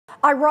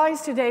I rise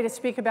today to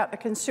speak about the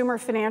Consumer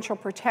Financial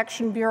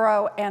Protection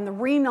Bureau and the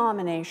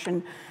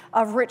renomination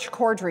of Richard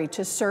Cordray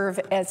to serve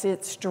as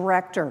its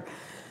director.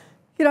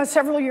 You know,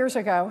 several years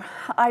ago,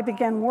 I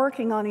began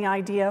working on the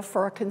idea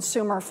for a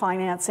consumer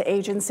finance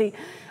agency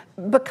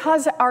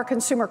because our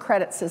consumer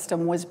credit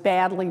system was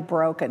badly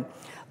broken.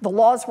 The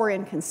laws were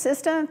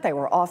inconsistent, they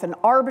were often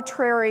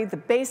arbitrary, the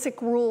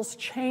basic rules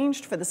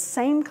changed for the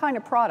same kind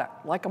of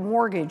product, like a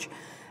mortgage,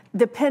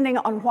 depending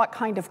on what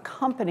kind of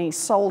company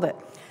sold it.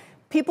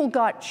 People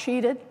got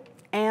cheated,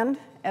 and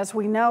as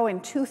we know, in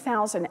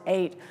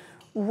 2008,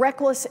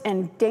 reckless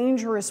and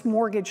dangerous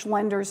mortgage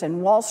lenders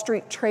and Wall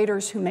Street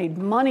traders who made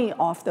money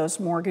off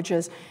those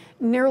mortgages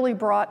nearly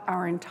brought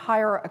our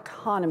entire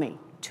economy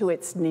to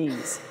its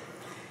knees.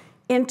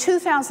 In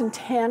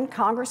 2010,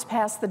 Congress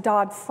passed the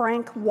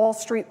Dodd-Frank Wall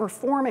Street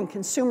Reform and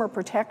Consumer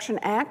Protection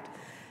Act.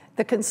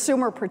 The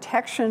consumer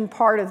protection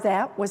part of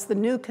that was the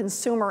new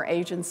consumer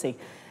agency,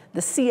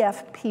 the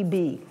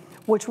CFPB,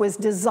 which was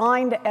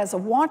designed as a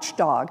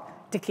watchdog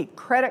to keep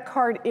credit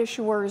card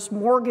issuers,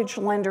 mortgage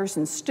lenders,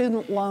 and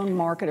student loan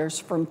marketers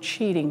from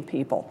cheating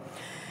people.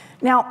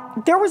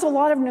 Now, there was a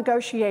lot of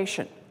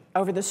negotiation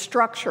over the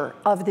structure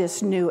of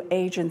this new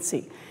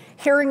agency.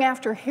 Hearing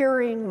after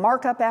hearing,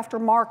 markup after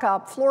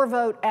markup, floor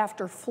vote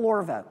after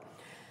floor vote.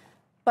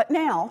 But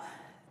now,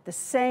 the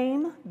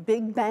same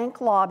big bank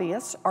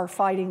lobbyists are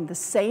fighting the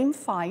same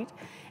fight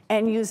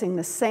and using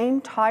the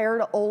same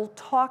tired old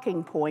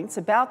talking points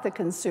about the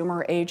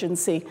consumer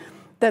agency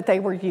that they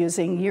were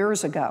using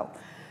years ago.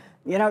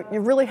 You know, you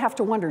really have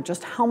to wonder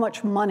just how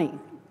much money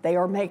they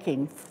are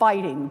making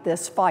fighting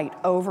this fight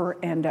over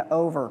and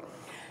over.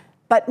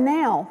 But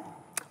now,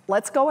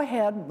 let's go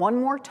ahead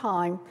one more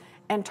time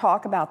and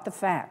talk about the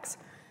facts.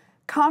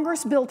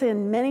 Congress built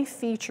in many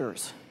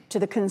features to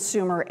the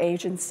consumer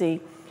agency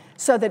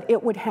so that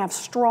it would have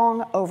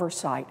strong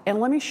oversight.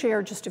 And let me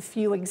share just a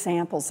few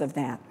examples of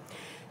that.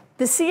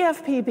 The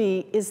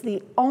CFPB is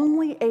the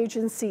only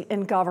agency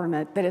in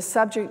government that is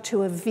subject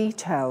to a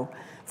veto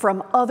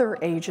from other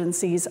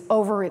agencies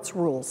over its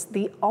rules,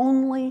 the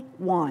only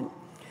one.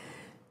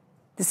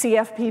 The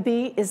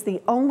CFPB is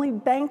the only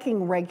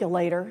banking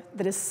regulator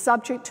that is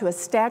subject to a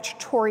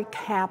statutory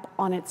cap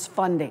on its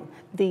funding,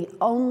 the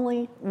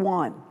only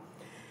one.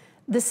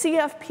 The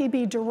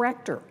CFPB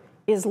director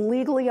is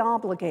legally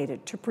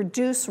obligated to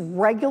produce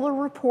regular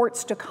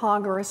reports to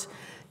Congress,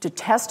 to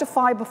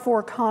testify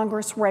before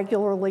Congress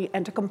regularly,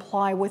 and to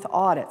comply with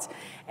audits.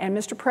 And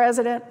Mr.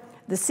 President,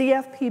 the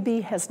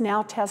CFPB has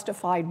now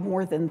testified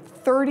more than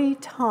 30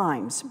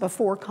 times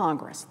before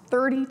Congress,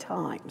 30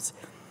 times.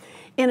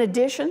 In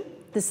addition,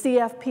 the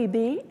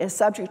CFPB is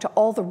subject to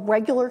all the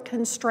regular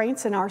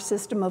constraints in our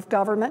system of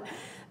government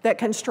that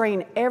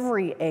constrain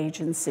every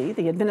agency,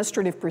 the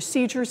Administrative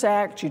Procedures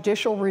Act,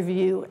 judicial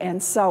review,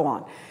 and so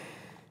on.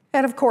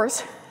 And of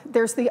course,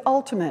 there's the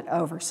ultimate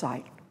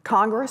oversight.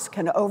 Congress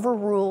can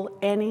overrule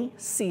any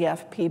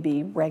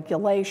CFPB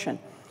regulation.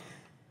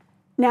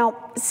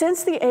 Now,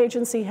 since the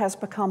agency has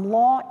become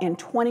law in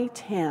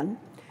 2010,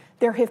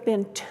 there have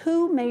been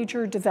two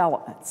major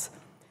developments.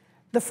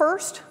 The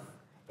first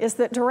is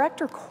that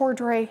Director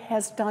Cordray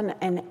has done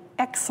an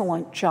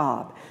excellent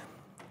job.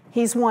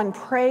 He's won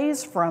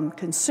praise from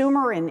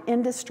consumer and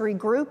industry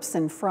groups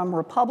and from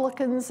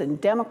Republicans and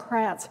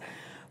Democrats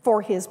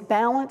for his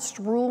balanced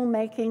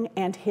rulemaking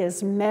and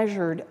his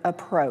measured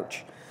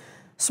approach.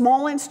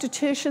 Small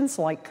institutions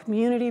like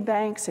community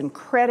banks and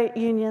credit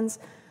unions,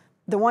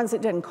 the ones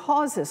that didn't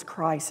cause this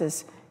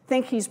crisis,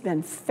 think he's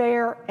been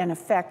fair and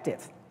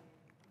effective.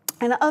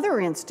 And other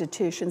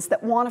institutions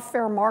that want a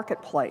fair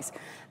marketplace,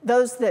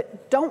 those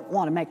that don't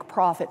want to make a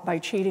profit by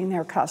cheating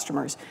their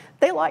customers,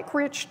 they like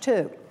Rich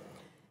too.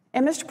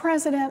 And Mr.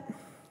 President,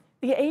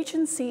 the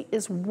agency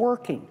is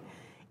working.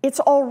 It's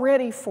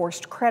already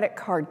forced credit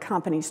card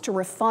companies to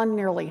refund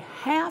nearly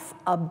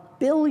 $500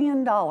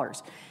 million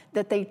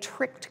that they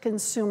tricked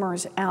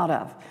consumers out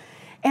of.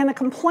 And the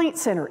Complaint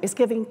Center is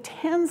giving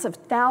tens of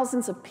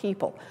thousands of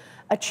people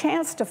a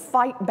chance to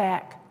fight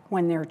back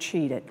when they're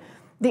cheated.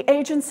 The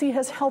agency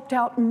has helped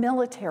out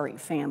military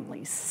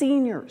families,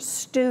 seniors,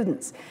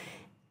 students.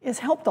 It's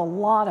helped a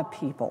lot of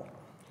people.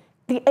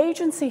 The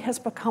agency has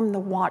become the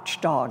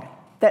watchdog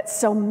that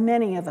so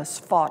many of us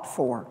fought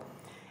for.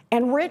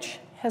 And Rich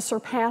has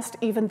surpassed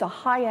even the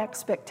high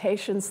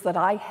expectations that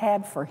I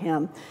had for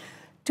him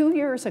 2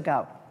 years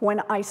ago when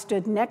I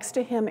stood next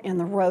to him in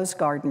the Rose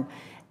Garden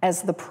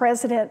as the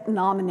president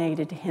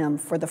nominated him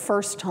for the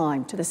first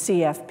time to the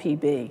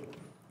CFPB.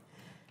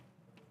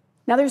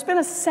 Now, there's been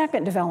a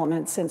second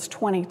development since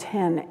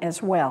 2010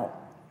 as well.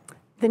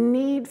 The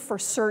need for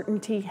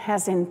certainty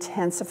has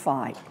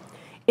intensified.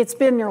 It's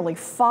been nearly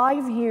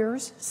 5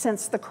 years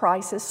since the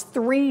crisis,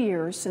 3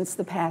 years since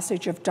the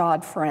passage of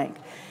Dodd-Frank.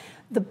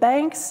 The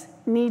banks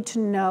need to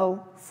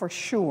know for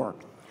sure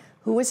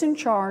who is in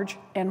charge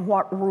and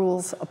what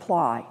rules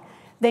apply.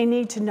 They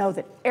need to know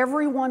that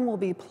everyone will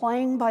be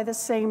playing by the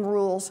same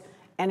rules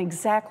and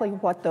exactly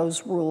what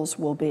those rules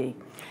will be.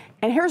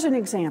 And here's an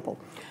example.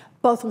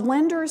 Both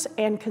lenders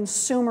and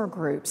consumer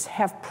groups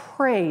have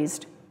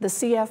praised the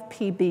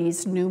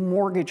CFPB's new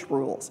mortgage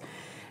rules.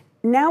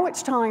 Now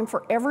it's time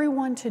for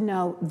everyone to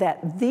know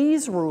that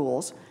these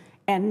rules,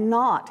 and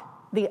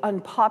not the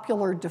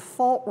unpopular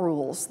default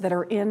rules that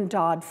are in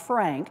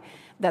Dodd-Frank,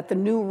 that the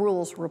new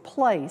rules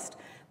replaced,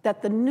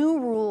 that the new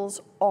rules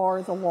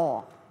are the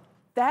law.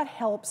 That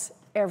helps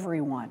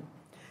everyone.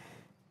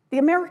 The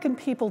American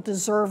people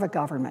deserve a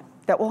government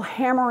that will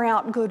hammer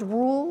out good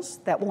rules,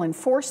 that will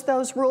enforce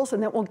those rules,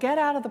 and that will get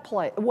out of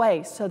the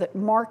way so that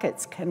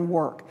markets can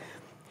work.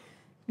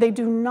 They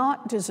do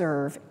not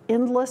deserve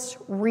endless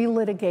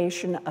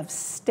relitigation of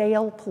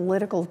stale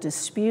political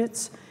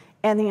disputes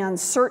and the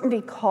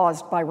uncertainty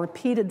caused by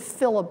repeated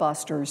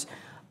filibusters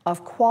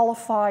of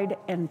qualified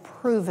and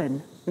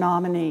proven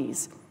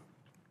nominees.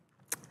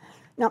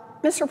 Now,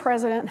 Mr.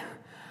 President,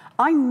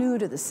 I'm new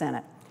to the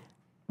Senate,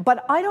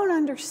 but I don't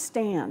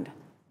understand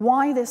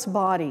why this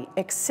body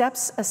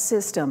accepts a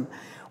system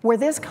where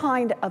this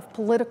kind of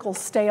political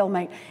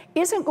stalemate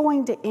isn't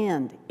going to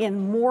end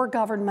in more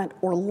government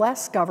or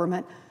less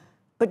government,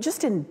 but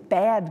just in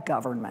bad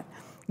government.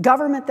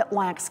 Government that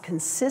lacks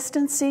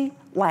consistency,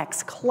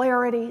 lacks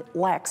clarity,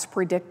 lacks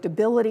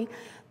predictability,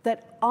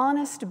 that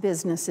honest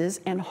businesses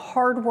and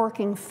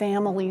hardworking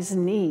families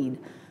need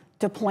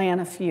to plan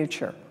a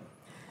future.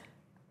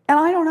 And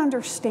I don't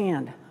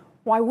understand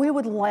why we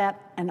would let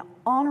an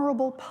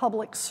honorable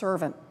public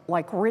servant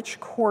like Rich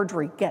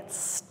Cordray get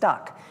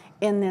stuck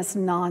in this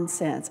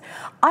nonsense.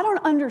 I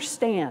don't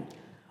understand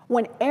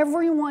when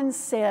everyone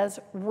says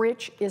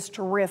Rich is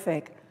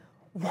terrific,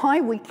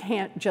 why we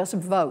can't just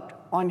vote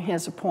on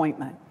his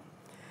appointment.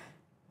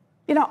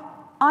 You know,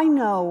 I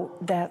know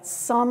that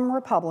some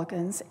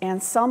Republicans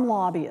and some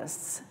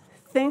lobbyists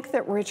think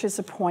that Rich's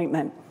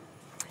appointment,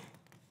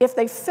 if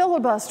they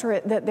filibuster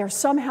it, that they're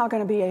somehow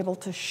going to be able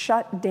to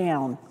shut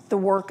down the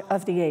work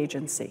of the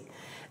agency.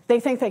 They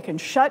think they can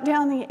shut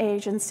down the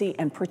agency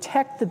and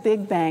protect the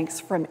big banks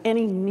from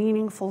any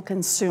meaningful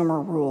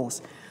consumer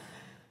rules.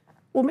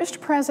 Well,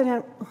 Mr.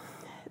 President,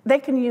 they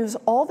can use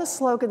all the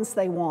slogans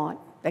they want.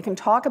 They can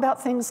talk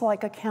about things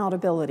like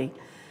accountability.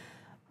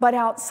 But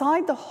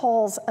outside the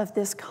halls of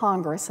this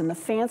Congress and the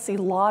fancy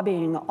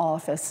lobbying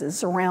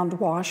offices around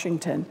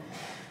Washington,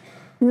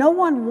 no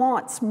one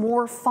wants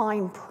more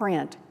fine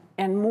print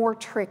and more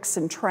tricks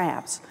and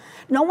traps.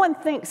 No one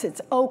thinks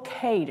it's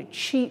okay to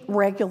cheat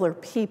regular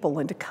people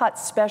and to cut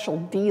special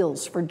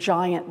deals for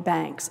giant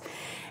banks.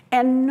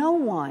 And no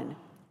one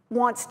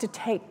wants to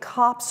take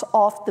cops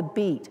off the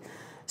beat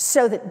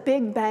so that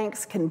big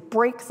banks can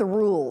break the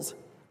rules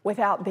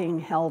without being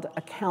held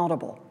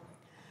accountable.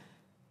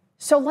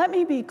 So let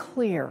me be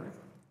clear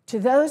to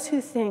those who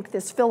think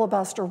this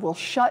filibuster will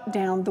shut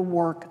down the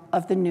work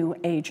of the new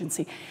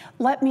agency.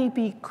 Let me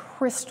be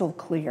crystal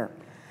clear.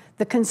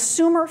 The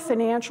Consumer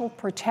Financial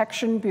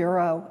Protection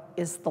Bureau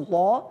is the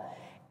law,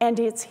 and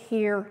it's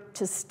here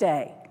to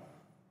stay.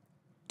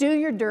 Do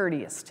your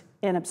dirtiest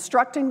in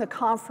obstructing the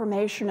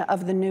confirmation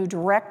of the new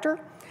director,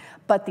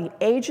 but the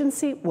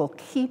agency will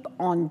keep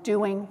on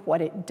doing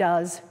what it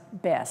does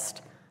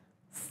best,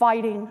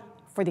 fighting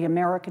for the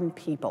American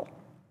people.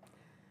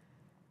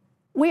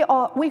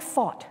 We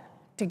fought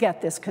to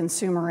get this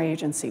consumer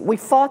agency. We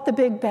fought the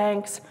big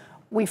banks.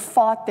 We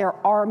fought their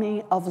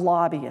army of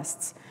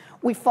lobbyists.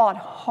 We fought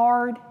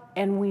hard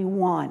and we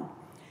won.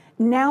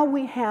 Now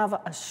we have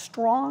a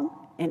strong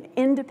and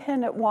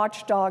independent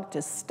watchdog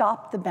to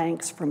stop the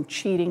banks from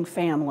cheating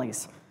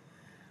families.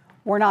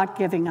 We're not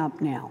giving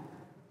up now.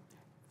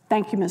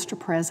 Thank you, Mr.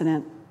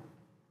 President.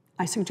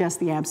 I suggest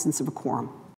the absence of a quorum.